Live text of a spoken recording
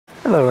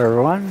Hello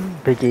everyone,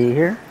 Big E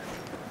here,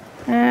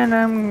 and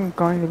I'm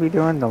going to be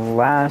doing the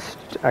last,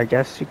 I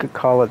guess you could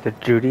call it the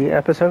Judy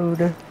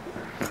episode.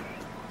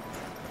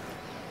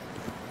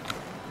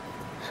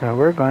 So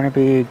we're going to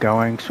be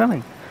going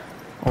swimming,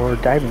 or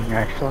diving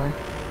actually.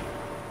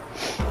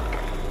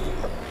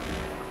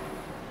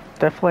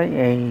 Definitely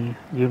a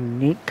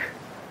unique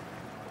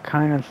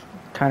kind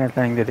of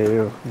thing to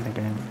do in the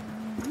game.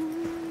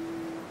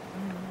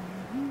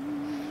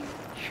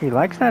 She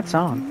likes that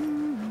song.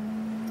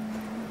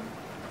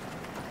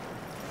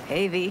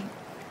 Hey, V.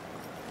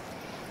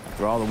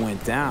 After all that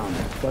went down,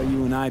 I thought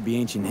you and I'd be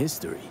ancient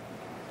history.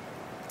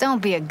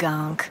 Don't be a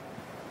gonk.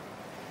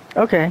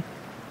 Okay.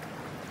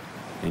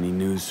 Any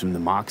news from the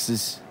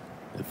Moxes?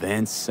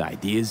 Events,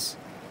 ideas?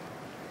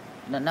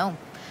 No.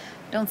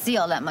 Don't see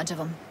all that much of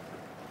them.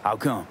 How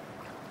come?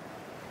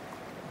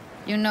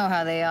 You know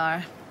how they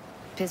are.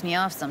 Piss me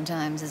off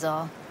sometimes is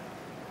all.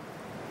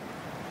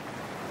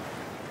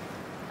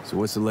 So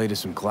what's the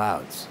latest from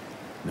Clouds?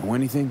 Know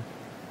anything?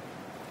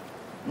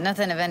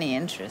 Nothing of any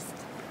interest.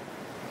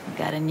 We've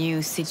got a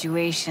new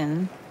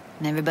situation,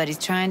 and everybody's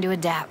trying to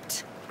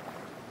adapt.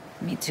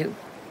 Me too.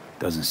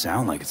 Doesn't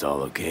sound like it's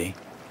all okay.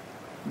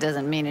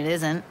 Doesn't mean it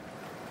isn't.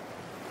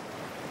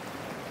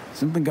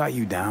 Something got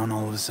you down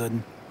all of a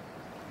sudden?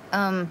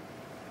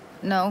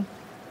 No.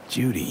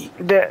 Judy.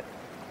 Can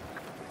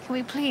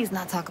we please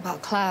not talk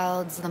about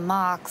Clouds, the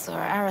Mox, or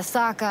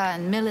Arasaka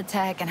and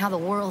Militech and how the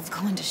world's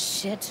going to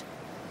shit?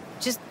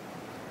 Just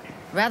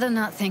rather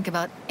not think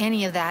about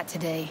any of that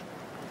today.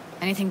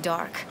 Anything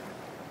dark.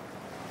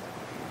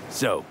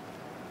 So,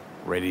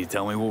 ready to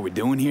tell me what we're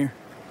doing here?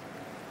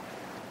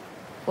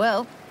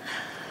 Well,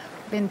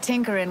 been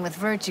tinkering with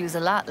virtues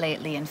a lot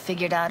lately and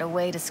figured out a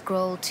way to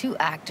scroll two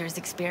actors'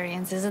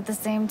 experiences at the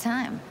same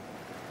time.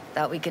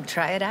 Thought we could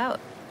try it out.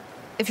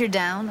 If you're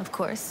down, of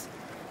course.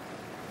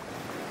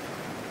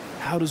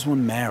 How does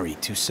one marry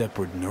two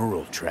separate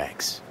neural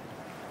tracks?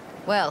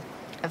 Well,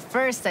 at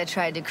first I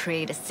tried to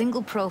create a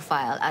single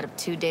profile out of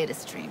two data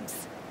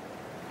streams.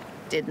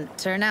 Didn't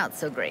turn out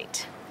so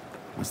great.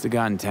 Must have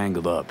gotten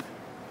tangled up.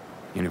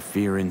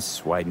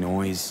 Interference, white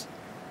noise.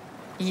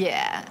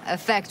 Yeah,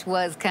 effect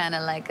was kind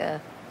of like a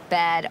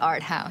bad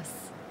art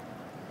house.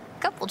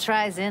 Couple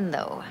tries in,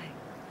 though,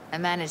 I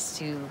managed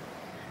to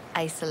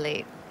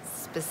isolate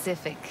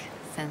specific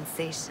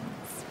sensations.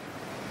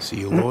 So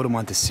you load them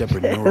onto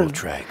separate neural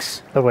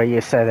tracks. The way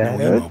you said it.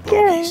 No emo Okay.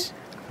 bogies.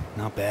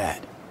 Not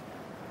bad.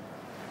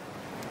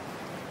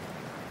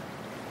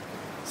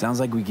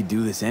 Sounds like we could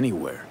do this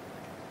anywhere.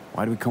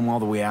 Why do we come all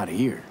the way out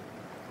here?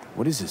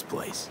 What is this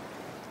place?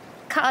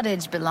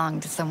 Cottage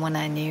belonged to someone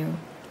I knew.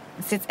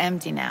 It sits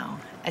empty now.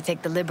 I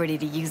take the liberty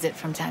to use it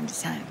from time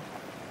to time.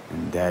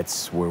 And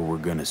that's where we're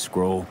gonna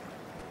scroll?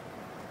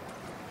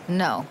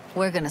 No,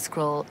 we're gonna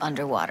scroll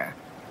underwater.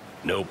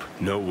 Nope,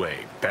 no way.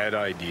 Bad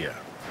idea.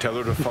 Tell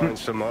her to find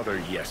some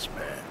other yes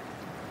man.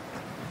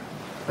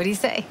 What do you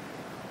say?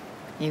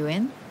 You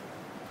in?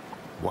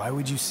 Why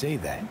would you say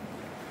that?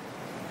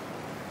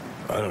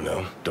 I don't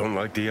know. Don't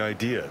like the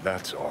idea,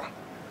 that's all.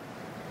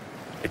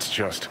 It's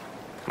just,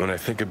 when I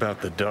think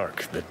about the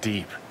dark, the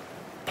deep,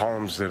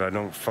 palms that I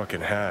don't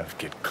fucking have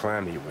get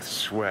clammy with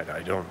sweat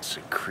I don't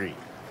secrete.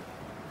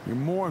 You're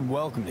more than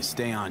welcome to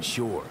stay on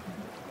shore.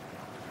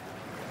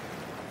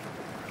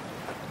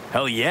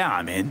 Hell yeah,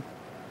 I'm in.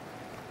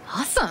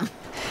 Awesome.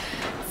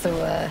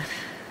 So,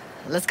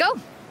 let's go.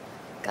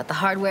 Got the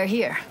hardware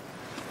here.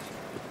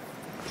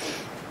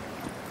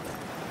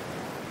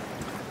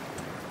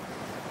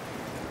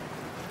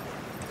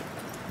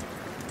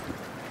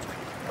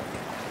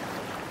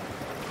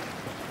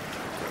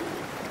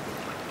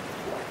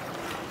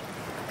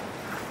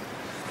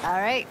 All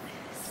right,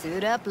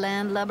 suit up,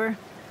 landlubber.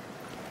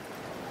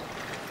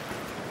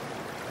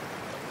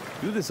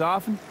 Do this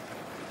often?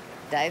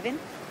 Dive in?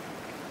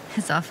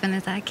 As often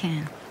as I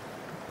can.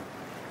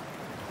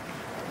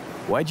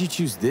 Why'd you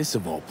choose this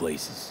of all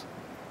places?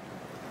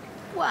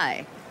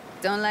 Why?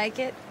 Don't like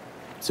it?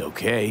 It's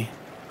okay,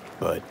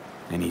 but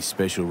any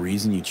special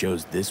reason you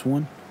chose this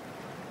one?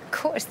 Of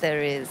course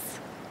there is.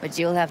 But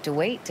you'll have to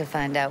wait to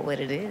find out what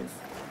it is.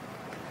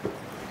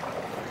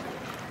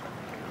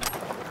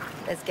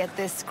 Let's get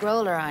this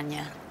scroller on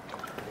ya.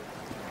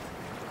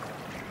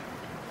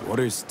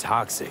 Water's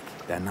toxic.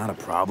 That not a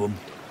problem?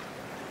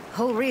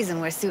 Whole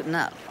reason we're suiting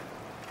up.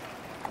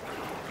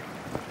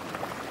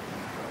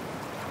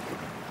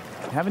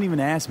 Haven't even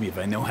asked me if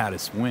I know how to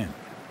swim.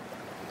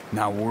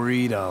 Not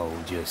worried I'll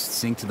just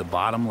sink to the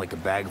bottom like a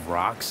bag of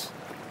rocks?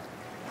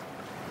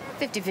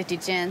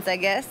 50-50 chance, I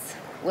guess.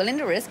 Willing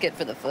to risk it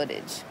for the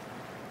footage.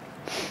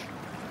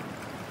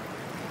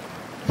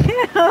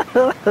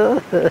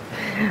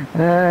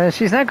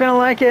 She's not gonna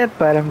like it,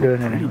 but I'm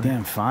doing it Pretty anyway.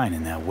 damn fine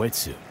in that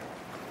wetsuit.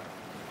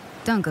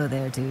 Don't go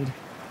there, dude.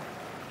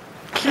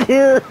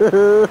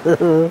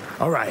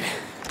 All right,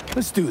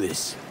 let's do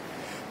this.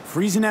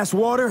 Freezing ass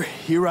water,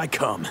 here I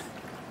come.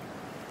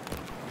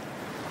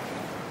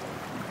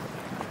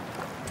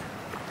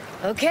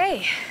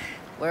 Okay,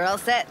 we're all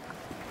set.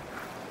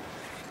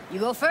 You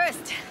go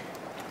first.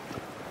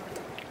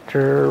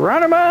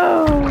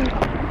 Geronimo!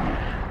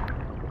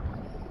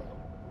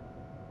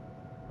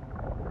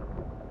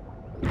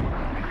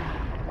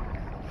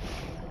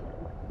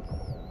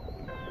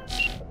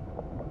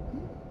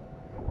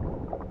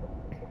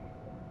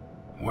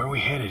 Where are we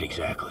headed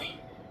exactly?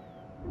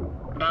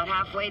 About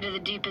halfway to the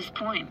deepest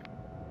point.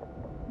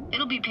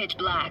 It'll be pitch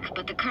black,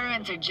 but the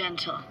currents are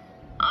gentle.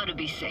 Ought to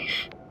be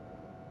safe.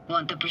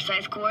 Want the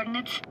precise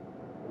coordinates?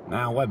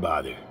 Nah, why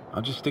bother?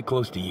 I'll just stick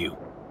close to you.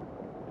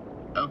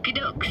 Okie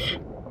dokes.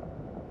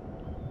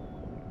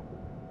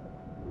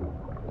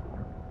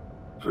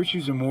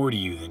 Virtues are more to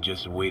you than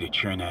just a way to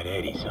churn out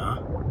eddies,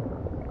 huh?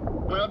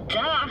 Well,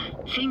 duh.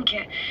 Think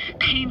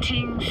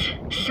paintings,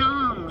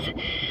 songs.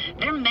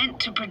 They're meant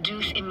to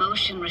produce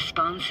emotion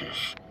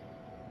responses.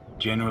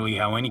 Generally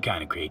how any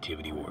kind of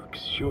creativity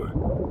works, sure.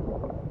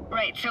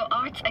 Right, so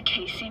art's a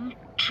casing,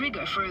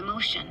 trigger for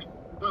emotion.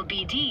 Well,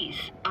 BDs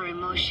are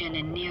emotion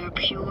in near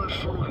pure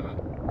form.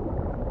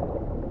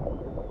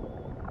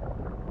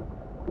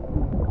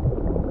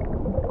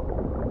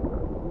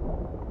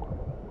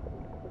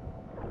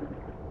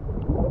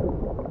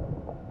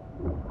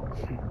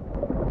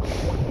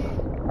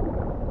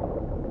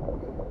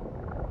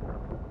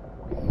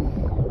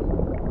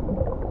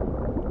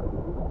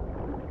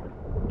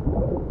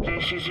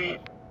 This is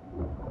it.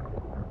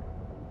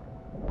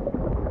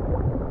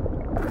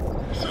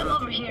 Swim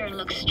over here and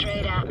look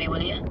straight at me,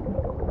 will you?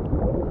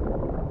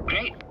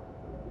 Great.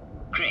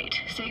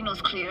 Great.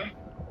 Signal's clear.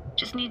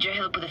 Just need your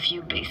help with a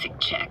few basic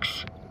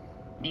checks.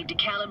 Need to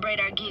calibrate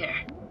our gear.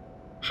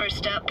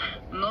 First up,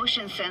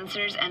 motion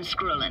sensors and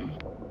scrolling.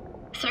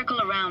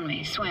 Circle around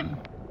me. Swim.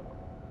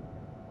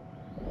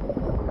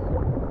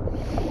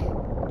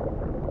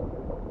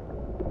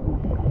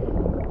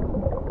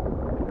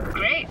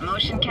 Great.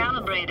 Motion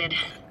calibrated.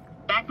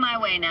 Back my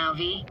way now,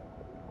 V.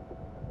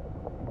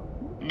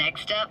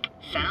 Next up,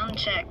 sound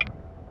check.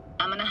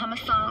 I'm gonna hum a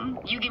song.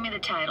 You give me the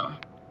title.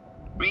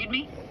 Read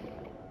me?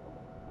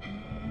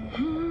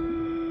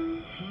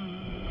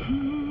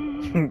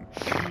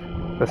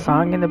 The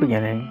song in the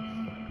beginning.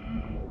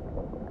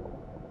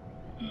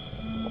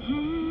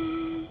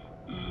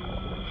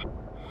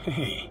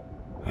 Hey,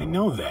 I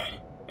know that.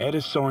 Etta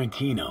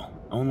Sorrentino.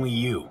 Only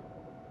you.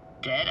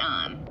 Dead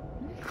on.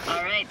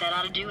 All right, that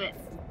ought to do it.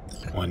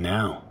 What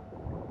now?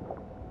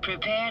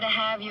 Prepare to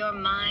have your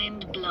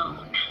mind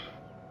blown.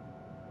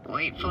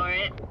 Wait for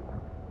it.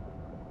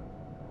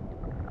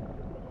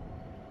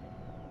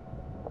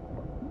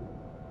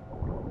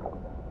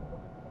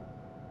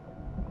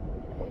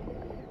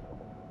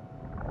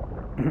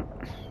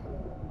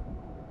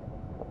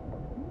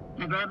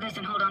 Now grab this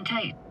and hold on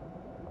tight.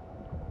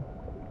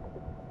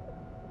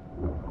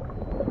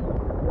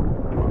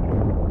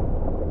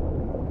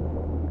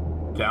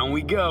 Down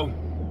we go.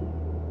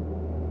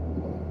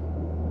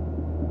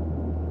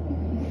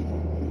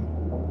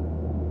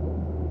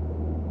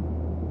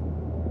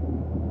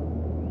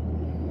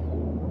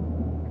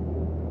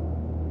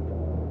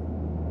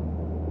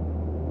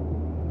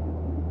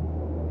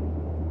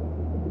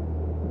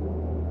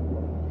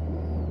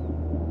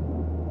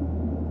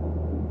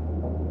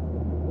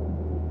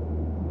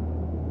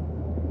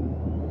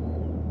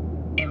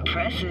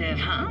 Impressive,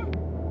 huh?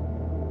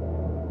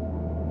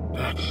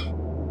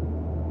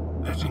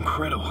 That's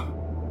incredible.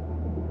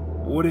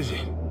 What is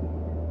it?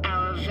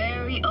 Our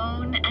very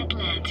own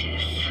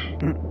Atlantis.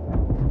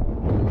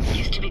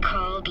 Used to be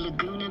called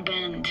Laguna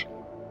Bend.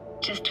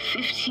 Just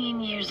 15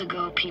 years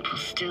ago, people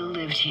still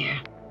lived here.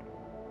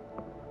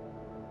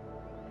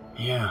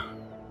 Yeah,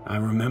 I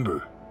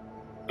remember.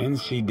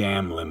 NC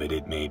Dam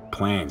Limited made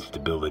plans to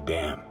build a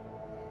dam.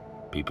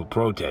 People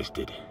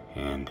protested,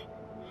 and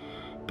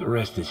the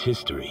rest is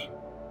history.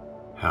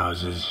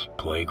 Houses,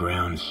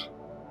 playgrounds,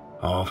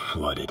 all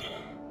flooded.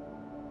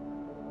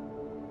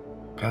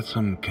 Got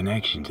some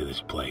connection to this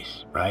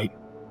place, right?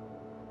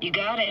 You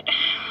got it.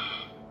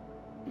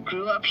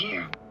 Grew up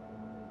here.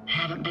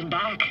 Haven't been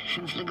back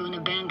since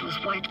Laguna Bend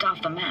was wiped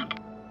off the map.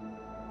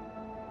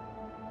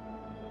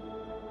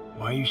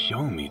 Why are you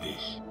showing me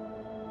this?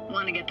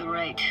 Want to get the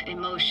right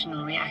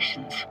emotional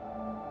reactions.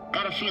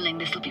 Got a feeling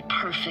this will be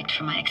perfect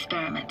for my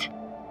experiment.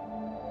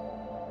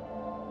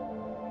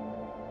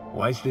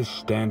 Why's this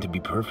stand to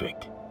be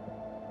perfect?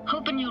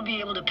 Hoping you'll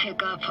be able to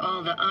pick up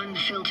all the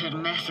unfiltered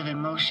mess of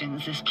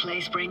emotions this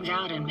place brings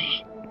out in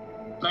me.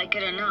 Like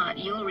it or not,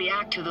 you'll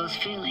react to those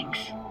feelings.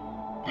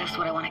 That's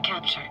what I want to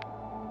capture.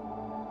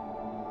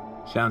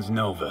 Sounds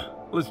Nova.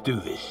 Let's do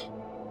this.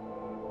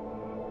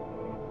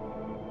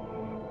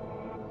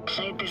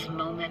 Played this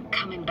moment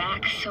coming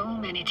back so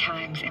many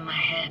times in my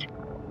head.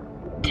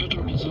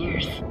 Taken me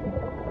years.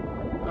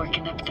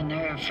 Working up the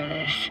nerve for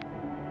this.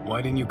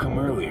 Why didn't you come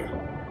earlier?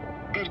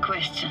 Good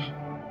question.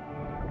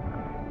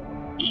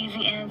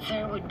 Easy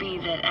answer would be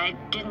that I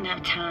didn't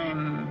have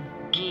time,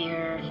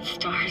 gear,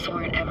 stars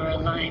weren't ever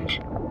aligned.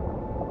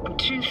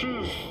 Truth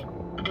is,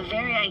 the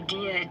very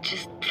idea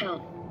just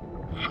felt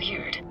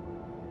weird.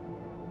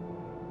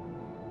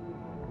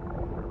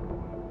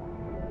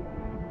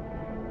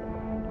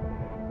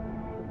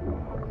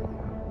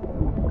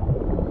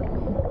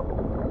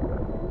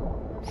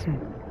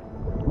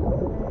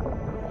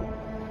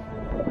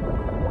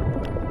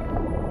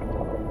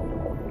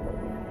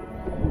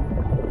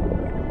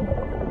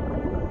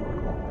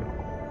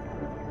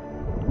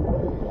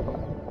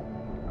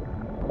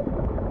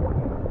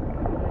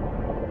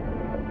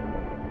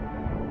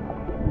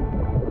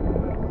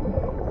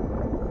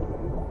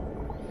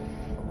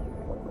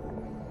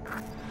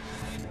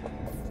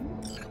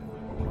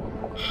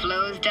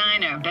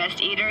 our best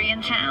eatery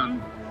in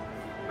town?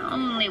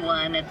 Only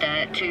one at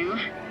that, too.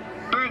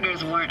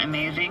 Burgers weren't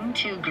amazing,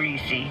 too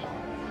greasy.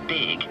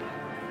 Big.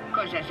 Of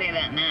course, I say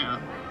that now.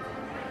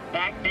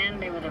 Back then,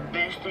 they were the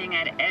best thing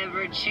I'd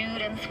ever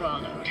chewed and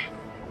swallowed.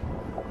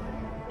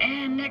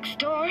 And next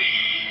door,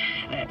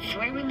 that's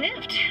where we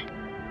lived.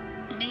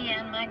 Me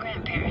and my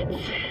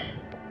grandparents.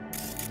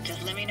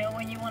 Just let me know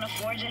when you want to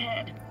forge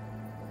ahead.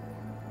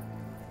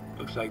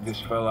 Looks like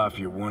this fell off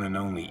your one and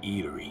only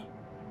eatery.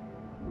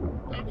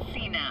 Let's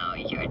see now.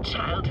 Your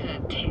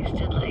childhood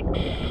tasted like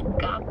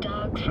scop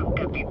dogs from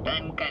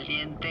Capitan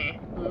Caliente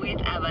with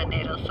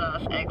habanero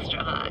sauce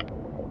extra hot.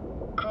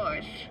 Of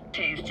course,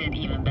 tasted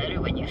even better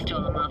when you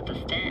stole them off the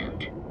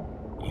stand.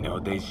 You know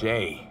what they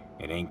say,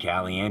 it ain't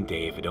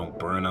caliente if it don't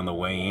burn on the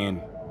way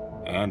in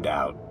and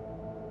out.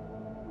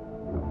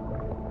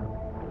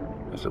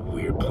 That's a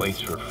weird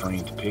place for a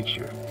framed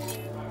picture.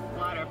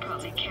 Water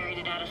probably carried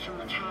it out of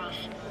someone's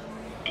house.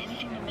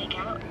 Anything to make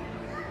out?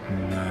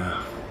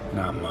 Nah,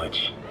 not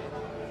much.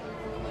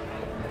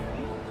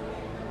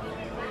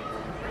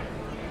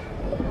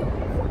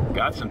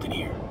 Got something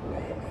here.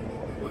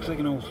 Looks like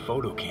an old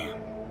photo cam.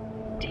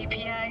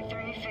 DPI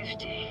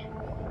 350.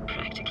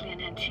 Practically an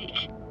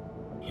antique.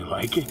 You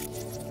like it?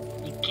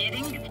 You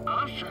kidding? It's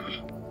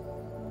awesome.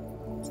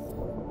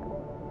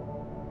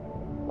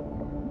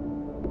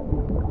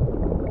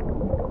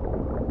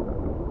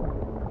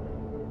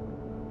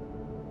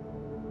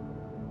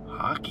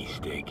 Hockey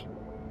stick?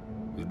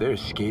 Is there a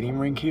skating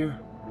rink here?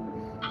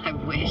 I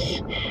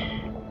wish.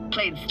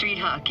 Played street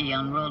hockey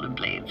on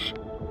rollerblades.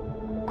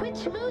 Quit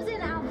schmoozing,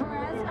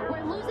 Alvarez.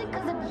 We're losing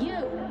because of you.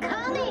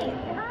 Come in.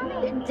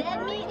 You're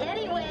dead meat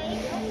anyway.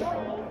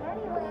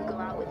 Will you go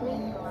out with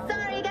me?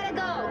 Sorry, you gotta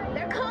go.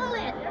 They're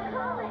calling.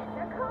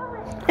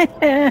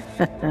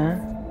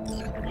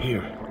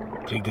 Here,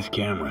 take this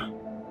camera.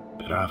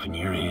 Better off in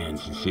your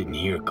hands than sitting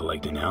here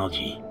collecting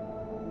algae.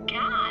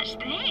 Gosh,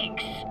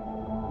 thanks.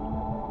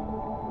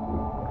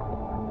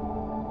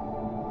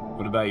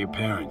 What about your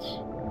parents?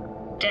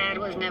 Dad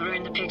was never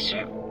in the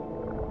picture.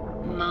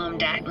 Mom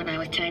died when I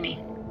was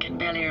tiny. Can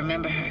barely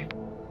remember her.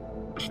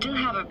 Still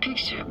have her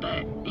picture,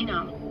 but, you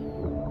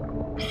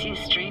know, see a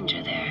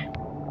stranger there.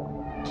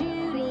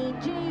 Judy,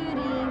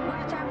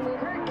 watch out for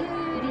her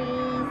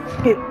goodies.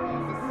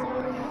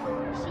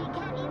 She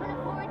can't even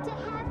afford to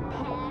have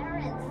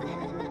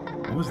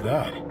parents. What was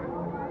that?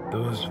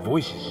 Those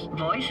voices.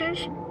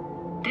 Voices?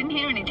 Didn't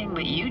hear anything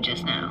but you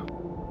just now.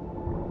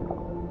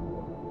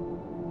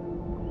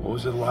 What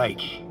was it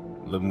like,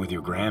 living with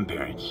your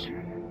grandparents?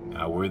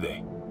 How were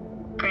they?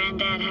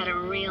 Granddad had a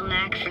real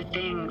knack for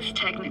things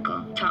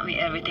technical. Taught me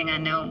everything I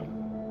know.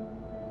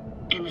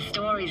 And the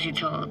stories he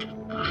told,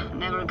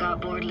 never got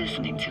bored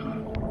listening to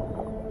them.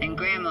 And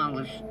Grandma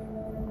was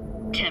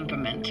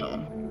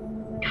temperamental.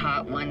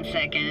 Hot one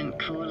second,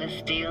 cool as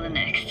steel the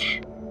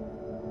next.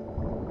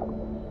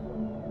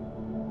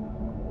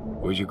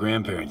 Where'd your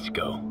grandparents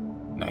go?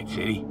 Night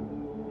City?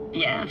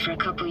 Yeah, for a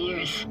couple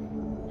years.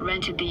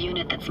 Rented the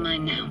unit that's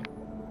mine now.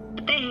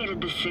 But they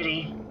hated the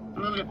city.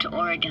 Moved up to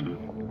Oregon.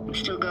 And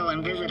still go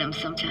and visit them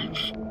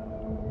sometimes.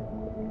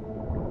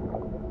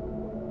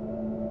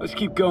 Let's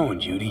keep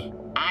going, Judy.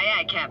 Aye,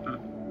 aye, Captain.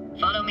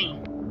 Follow me.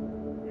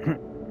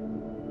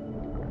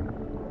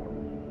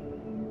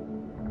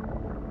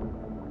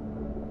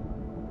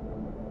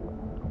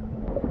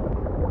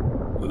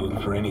 We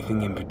looking for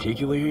anything in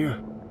particular here?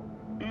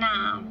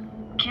 Nah.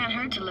 Can't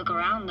hurt to look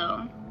around,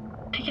 though.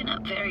 Picking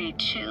up very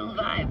chill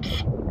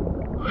vibes.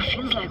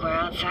 Feels like we're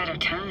outside of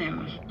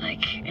time,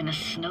 like in a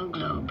snow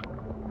globe.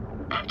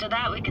 After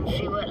that, we can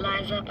see what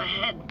lies up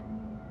ahead.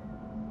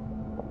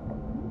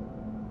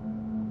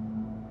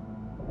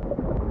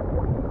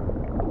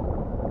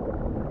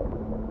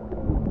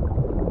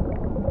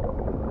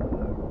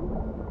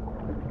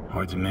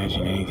 Hard to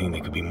imagine anything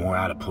that could be more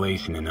out of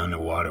place in an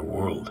underwater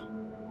world.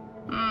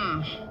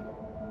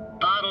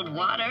 Bottled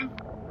water?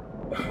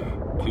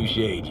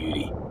 Touché,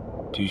 Judy.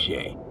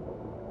 Touché.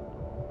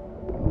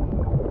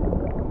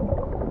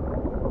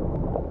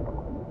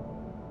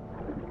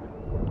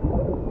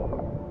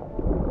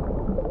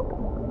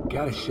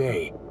 Gotta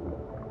say,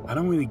 I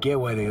don't really get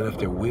why they left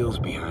their wheels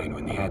behind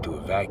when they had to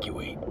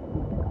evacuate.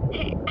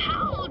 Hey,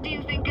 how old do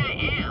you think I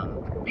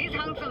am? These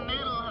hunks of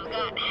metal have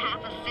got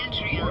half a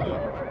century on them.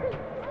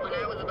 When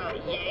I was about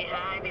yay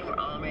high, they were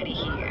already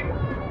here.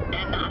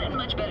 And not in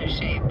much better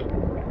shape.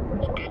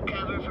 It's good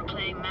cover for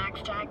playing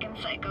Max Tack and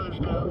Psychos,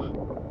 though.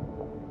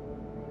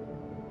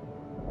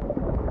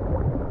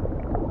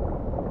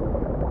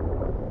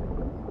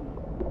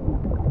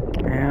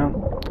 Yeah.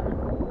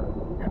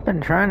 I've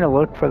been trying to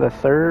look for the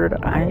third.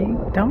 I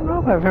don't know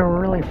if I've ever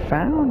really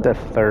found a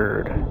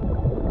third.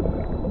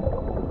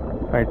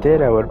 If I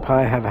did, I would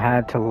probably have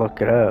had to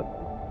look it up.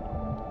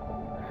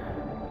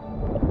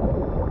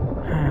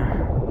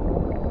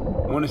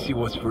 I want to see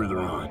what's further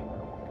on.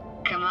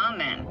 Come on,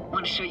 then.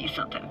 Want to show you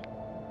something.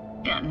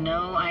 Got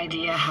no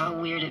idea how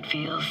weird it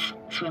feels,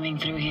 swimming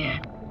through here.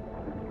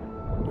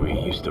 Where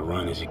you used to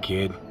run as a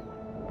kid?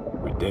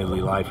 Where daily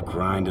life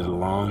grinded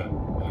along?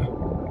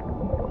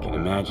 Can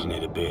imagine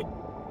it a bit.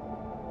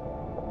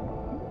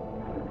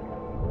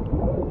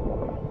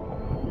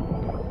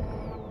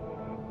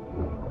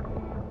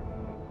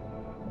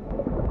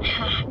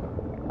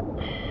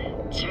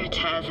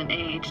 hasn't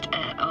aged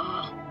at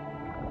all.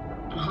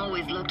 It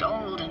always looked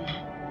old and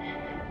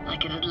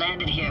like it had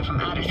landed here from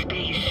outer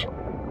space.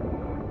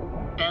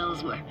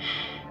 Bells were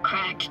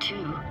cracked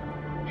too.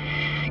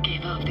 It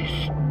gave off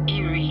this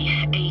eerie,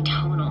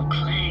 atonal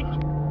clang.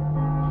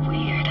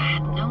 Weird, I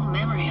had no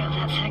memory of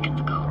that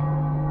seconds ago.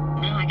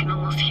 Now I can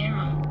almost hear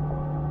them.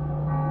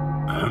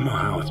 I don't know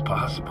how it's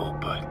possible,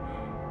 but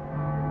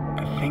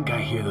I think I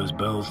hear those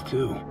bells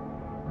too.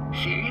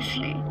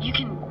 Seriously? You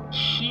can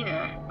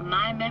hear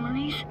my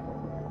memories?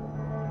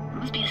 It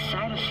must be a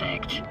side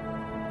effect.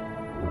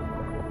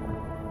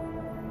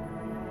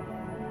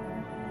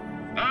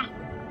 Ah,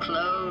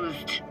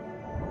 closed.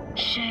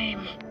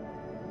 Shame.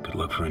 Could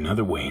look for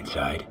another way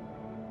inside.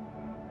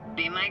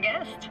 Be my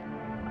guest.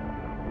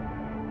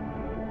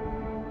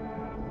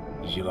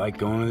 Did you like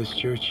going to this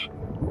church?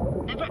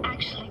 Never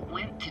actually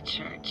went to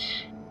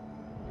church.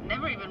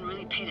 Never even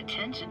really paid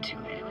attention to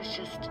it. It was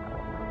just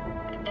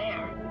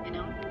there, you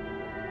know?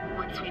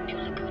 Once we knew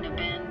Laguna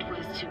Bend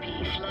was to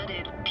be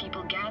flooded,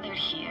 people gathered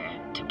here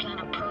to plan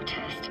a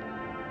protest.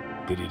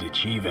 Did it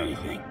achieve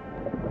anything?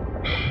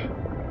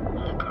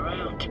 Look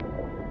around.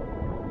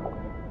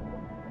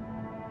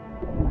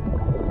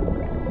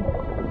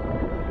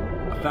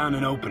 I found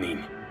an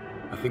opening.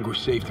 I think we're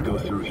safe to go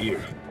through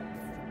here.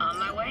 On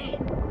my way.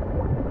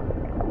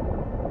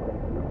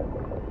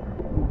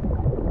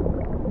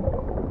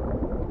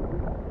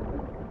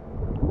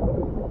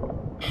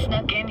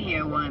 Snuck in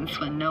here once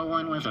when no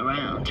one was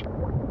around.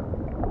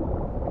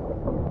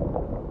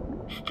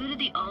 Stood at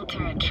the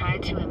altar and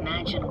tried to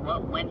imagine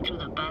what went through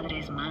the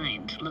padre's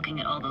mind looking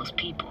at all those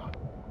people.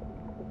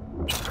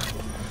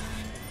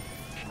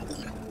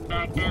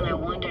 Back then I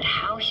wondered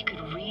how he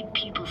could read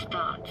people's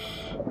thoughts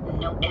and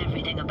know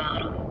everything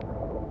about them.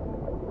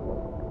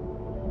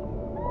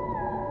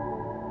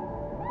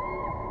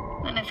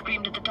 Then I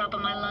screamed at the top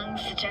of my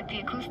lungs to check the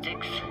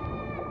acoustics.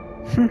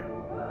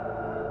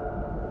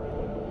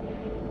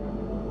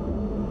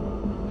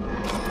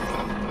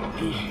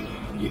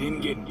 You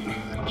didn't get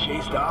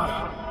chased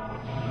off?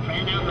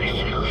 Ran out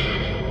myself.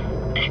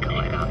 Echo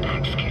I got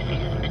back scared me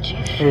to the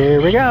bejesus.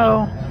 Here we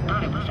go.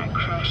 Thought it was that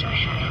crush I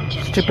had on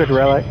Jenny Stupid Jackson.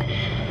 relic.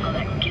 All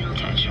that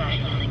guilt I tried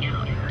yelling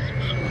out. It was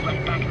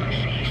right back in my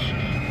face.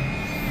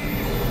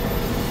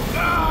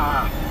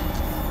 Ah!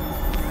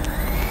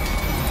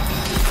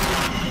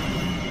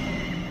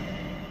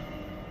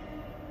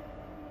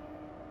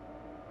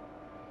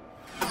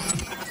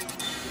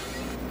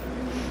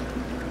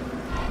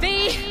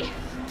 V,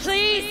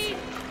 please.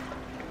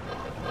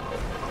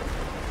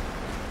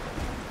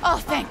 Oh,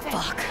 thank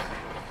fuck.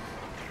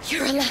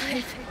 You're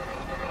alive.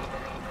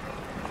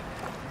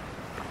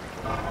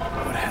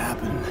 What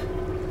happened?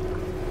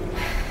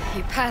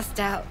 You passed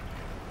out.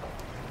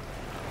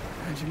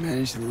 How'd you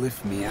manage to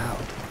lift me out?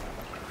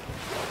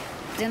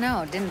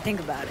 Dunno, didn't think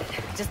about it.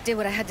 Just did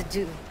what I had to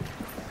do.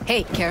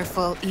 Hey,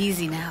 careful,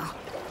 easy now.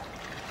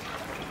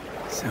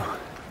 So,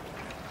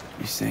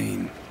 you're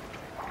saying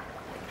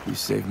you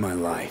saved my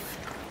life.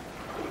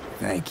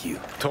 Thank you.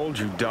 Told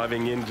you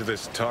diving into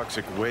this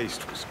toxic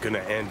waste was gonna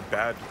end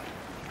badly.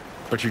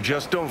 But you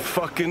just don't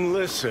fucking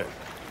listen.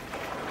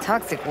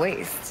 Toxic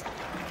waste.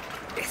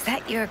 Is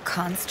that your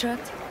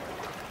construct?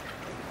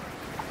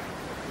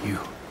 You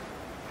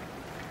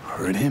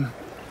heard him?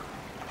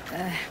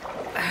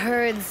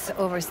 Heard's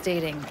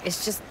overstating.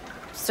 It's just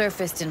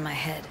surfaced in my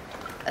head.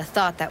 A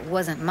thought that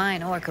wasn't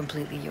mine or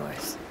completely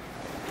yours.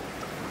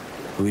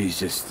 Please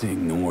just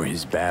ignore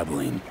his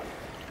babbling.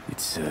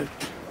 It's a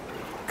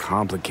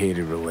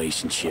complicated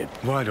relationship.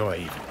 Why do I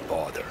even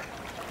bother?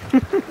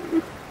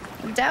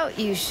 Doubt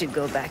you should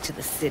go back to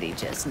the city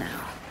just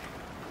now.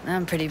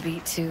 I'm pretty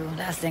beat too.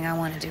 Last thing I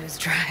want to do is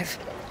drive.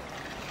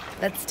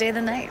 Let's stay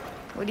the night.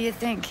 What do you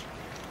think?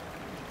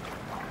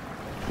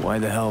 Why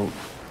the hell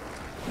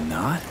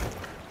not?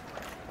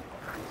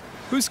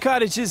 Whose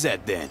cottage is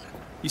that then?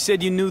 You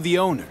said you knew the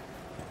owner.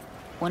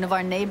 One of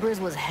our neighbors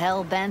was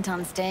hell-bent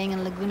on staying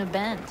in Laguna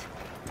Bend.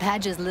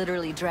 Badges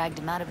literally dragged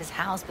him out of his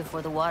house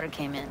before the water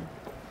came in.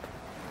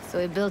 So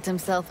he built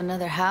himself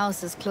another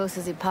house as close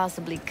as he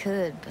possibly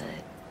could, but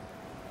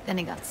then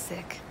he got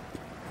sick.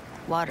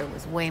 Water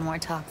was way more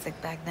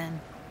toxic back then.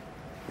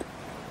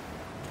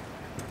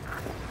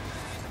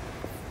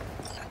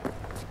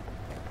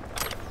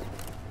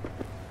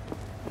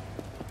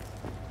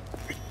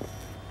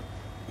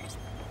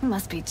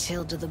 Must be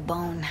chilled to the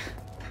bone.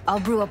 I'll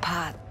brew a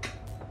pot.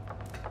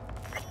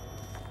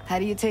 How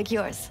do you take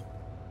yours?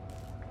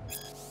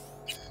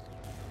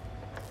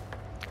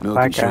 Milk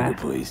Black and sugar, guy.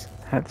 please.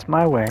 That's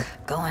my way.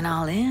 Going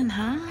all in,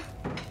 huh?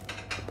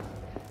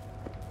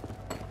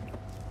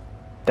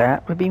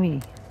 That would be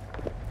me.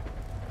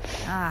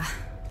 Ah,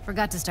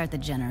 forgot to start the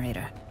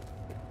generator.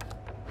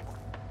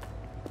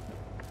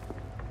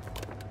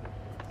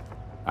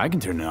 I can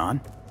turn it on.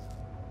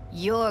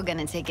 You're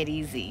gonna take it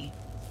easy.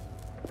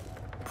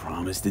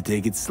 Promise to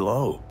take it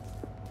slow.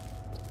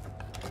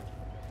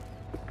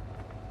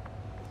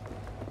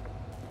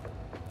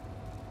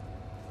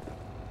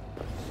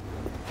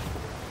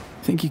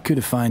 Think you could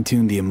have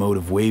fine-tuned the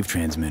emotive wave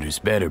transmitters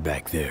better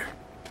back there.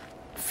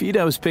 feed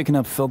I was picking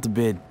up felt a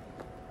bit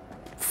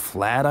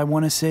flat, I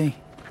want to say.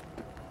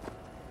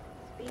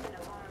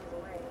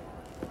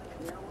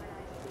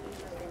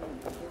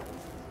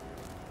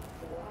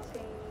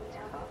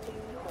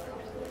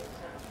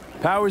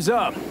 Power's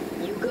up.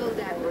 You go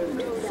that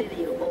route,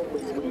 City will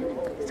always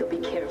win. So be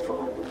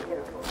careful.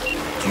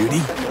 Judy?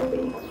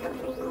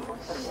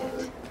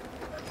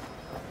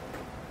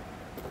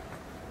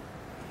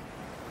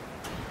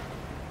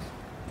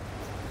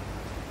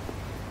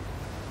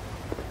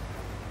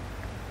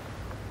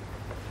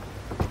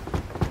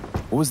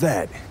 What was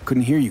that?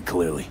 Couldn't hear you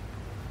clearly.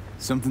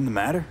 Something the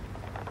matter?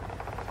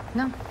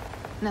 No,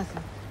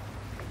 nothing.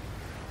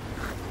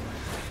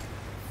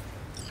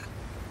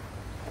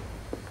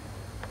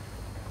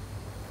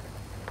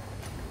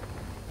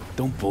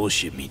 Don't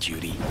bullshit me,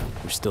 Judy.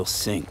 We're still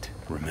synced,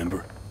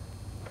 remember?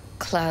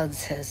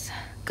 Clouds has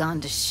gone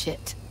to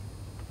shit.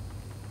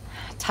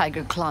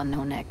 Tiger Claw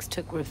No Necks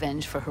took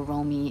revenge for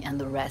Hiromi and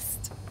the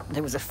rest.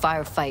 There was a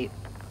firefight.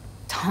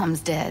 Tom's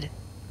dead.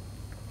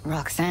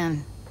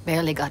 Roxanne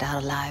barely got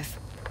out alive.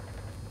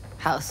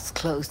 House is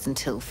closed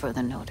until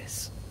further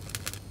notice.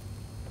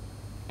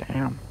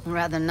 Damn. I'd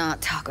rather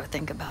not talk or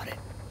think about it.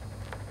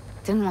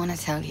 Didn't want to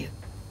tell you.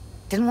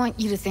 Didn't want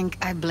you to think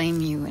I blame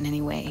you in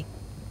any way.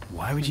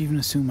 Why would you even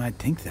assume I'd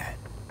think that?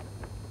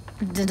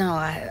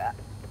 Dunno,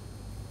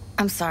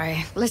 I'm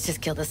sorry. Let's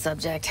just kill the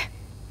subject.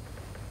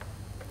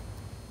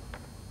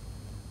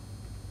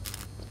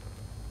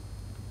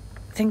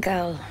 Think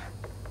I'll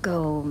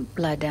go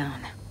lie down.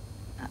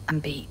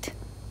 I'm beat.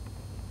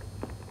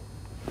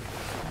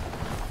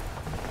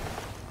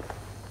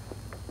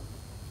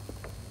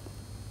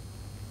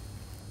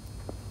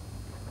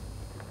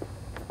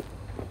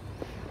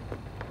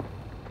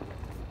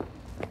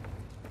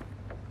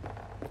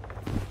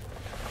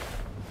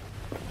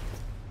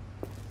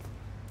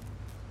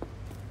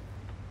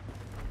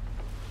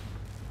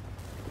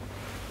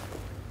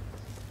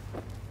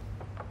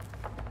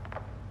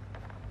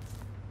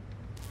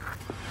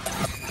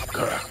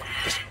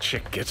 This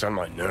chick gets on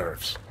my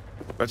nerves.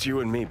 Let's you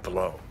and me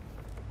blow.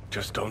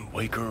 Just don't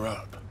wake her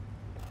up.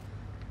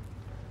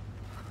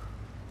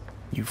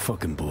 You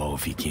fucking blow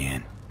if you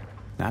can.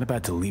 Not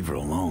about to leave her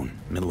alone,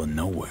 middle of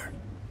nowhere.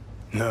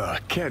 No, I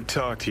can't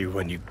talk to you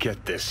when you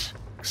get this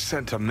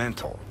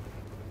sentimental.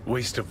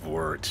 Waste of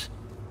words.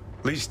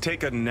 At least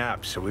take a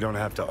nap so we don't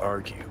have to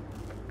argue.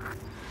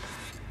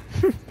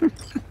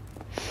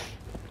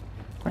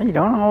 Well, you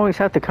don't always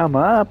have to come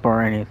up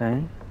or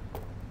anything.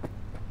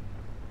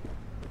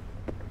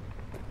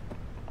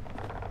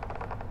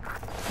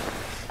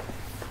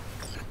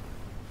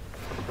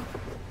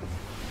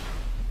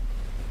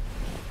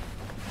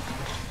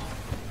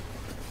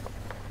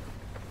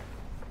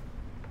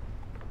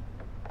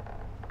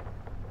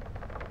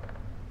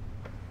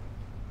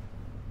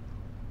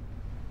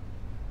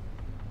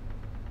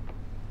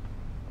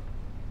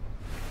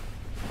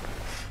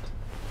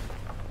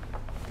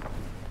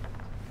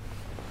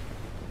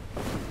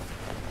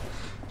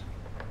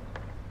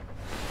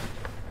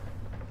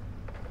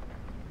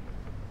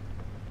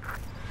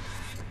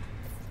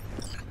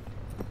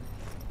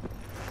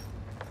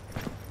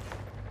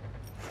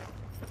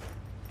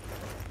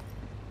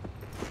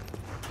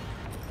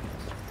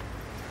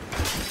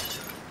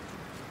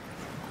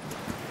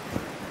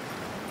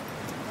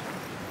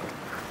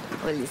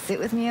 Will you sit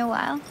with me a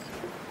while?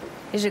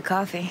 Here's your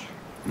coffee.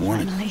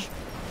 Morning. Finally.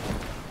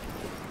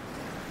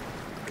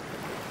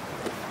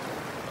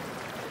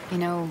 You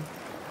know,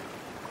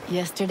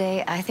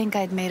 yesterday I think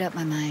I'd made up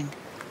my mind.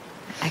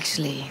 I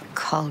actually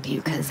called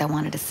you because I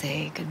wanted to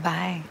say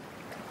goodbye.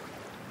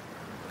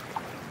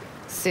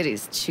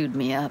 City's chewed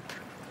me up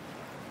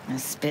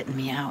and spitting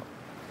me out.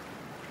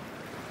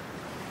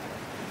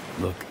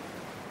 Look,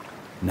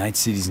 Night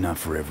City's not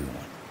for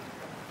everyone.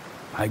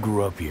 I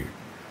grew up here.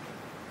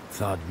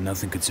 Thought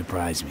nothing could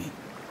surprise me.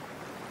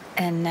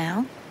 And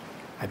now?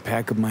 I'd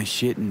pack up my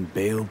shit and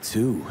bail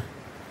too,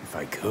 if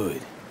I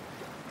could.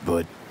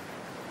 But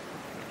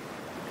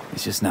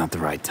it's just not the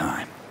right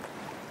time.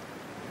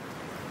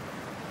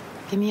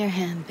 Give me your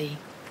hand, B.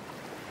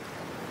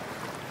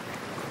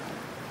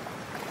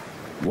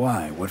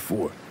 Why? What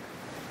for?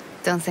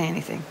 Don't say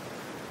anything.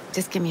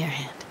 Just give me your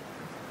hand.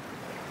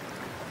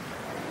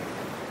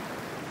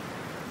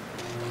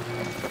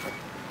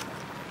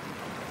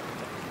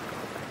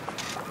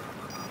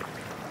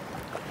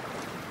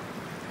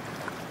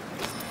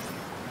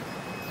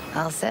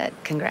 All set.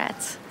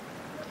 Congrats.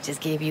 Just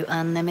gave you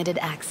unlimited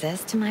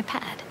access to my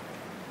pad.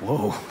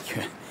 Whoa,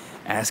 you're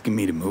asking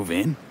me to move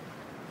in?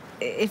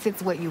 If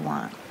it's what you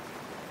want.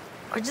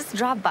 Or just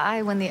drop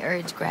by when the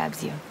urge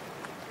grabs you.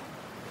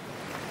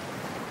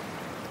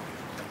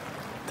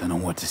 Don't know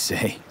what to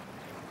say.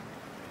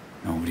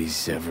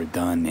 Nobody's ever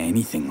done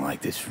anything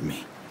like this for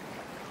me.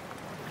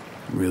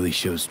 Really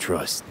shows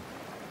trust.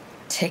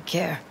 Take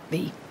care,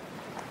 B.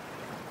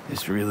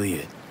 It's really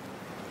it.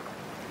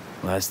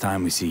 Last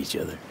time we see each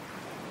other.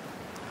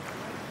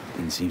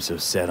 Didn't seem so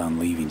set on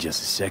leaving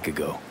just a sec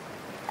ago.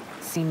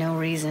 See no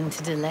reason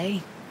to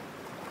delay.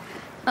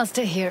 I'll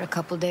stay here a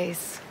couple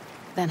days,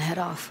 then head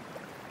off.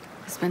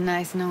 It's been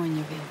nice knowing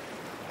you, babe.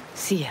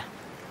 See ya.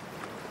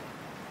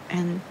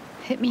 And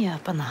hit me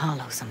up on the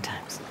holo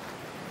sometimes.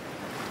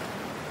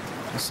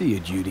 I'll see you,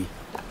 Judy.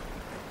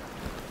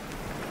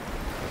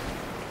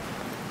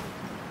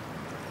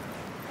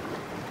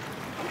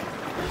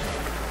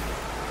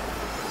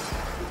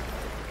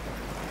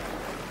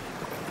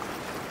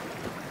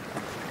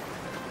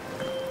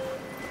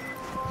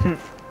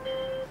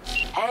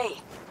 Hey,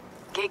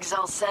 gig's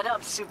all set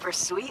up super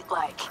sweet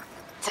like.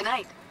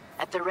 Tonight,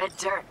 at the Red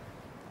Dirt.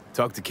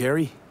 Talk to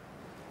Carrie?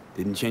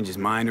 Didn't change his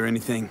mind or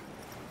anything?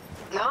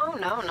 No,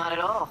 not at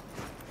all.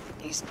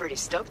 He's pretty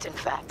stoked, in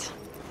fact.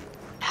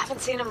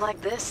 Haven't seen him like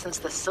this since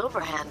the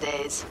Silverhand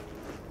days.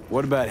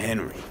 What about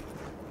Henry?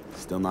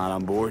 Still not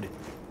on board?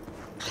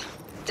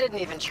 Didn't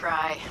even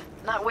try.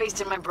 Not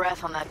wasting my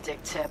breath on that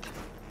dick tip.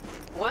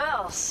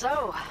 Well,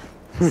 so,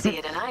 see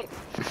you tonight.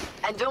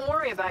 And don't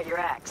worry about your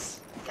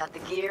axe. Got the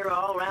gear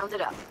all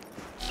rounded up.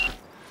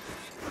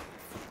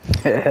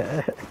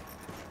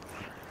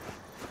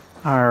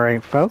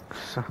 Alright,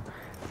 folks.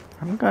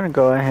 I'm gonna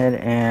go ahead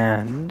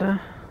and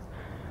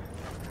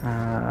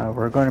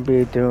we're going to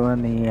be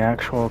doing the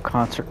actual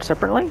concert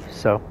separately,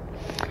 so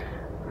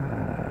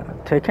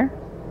take care.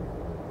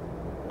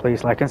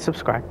 Please like and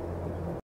subscribe.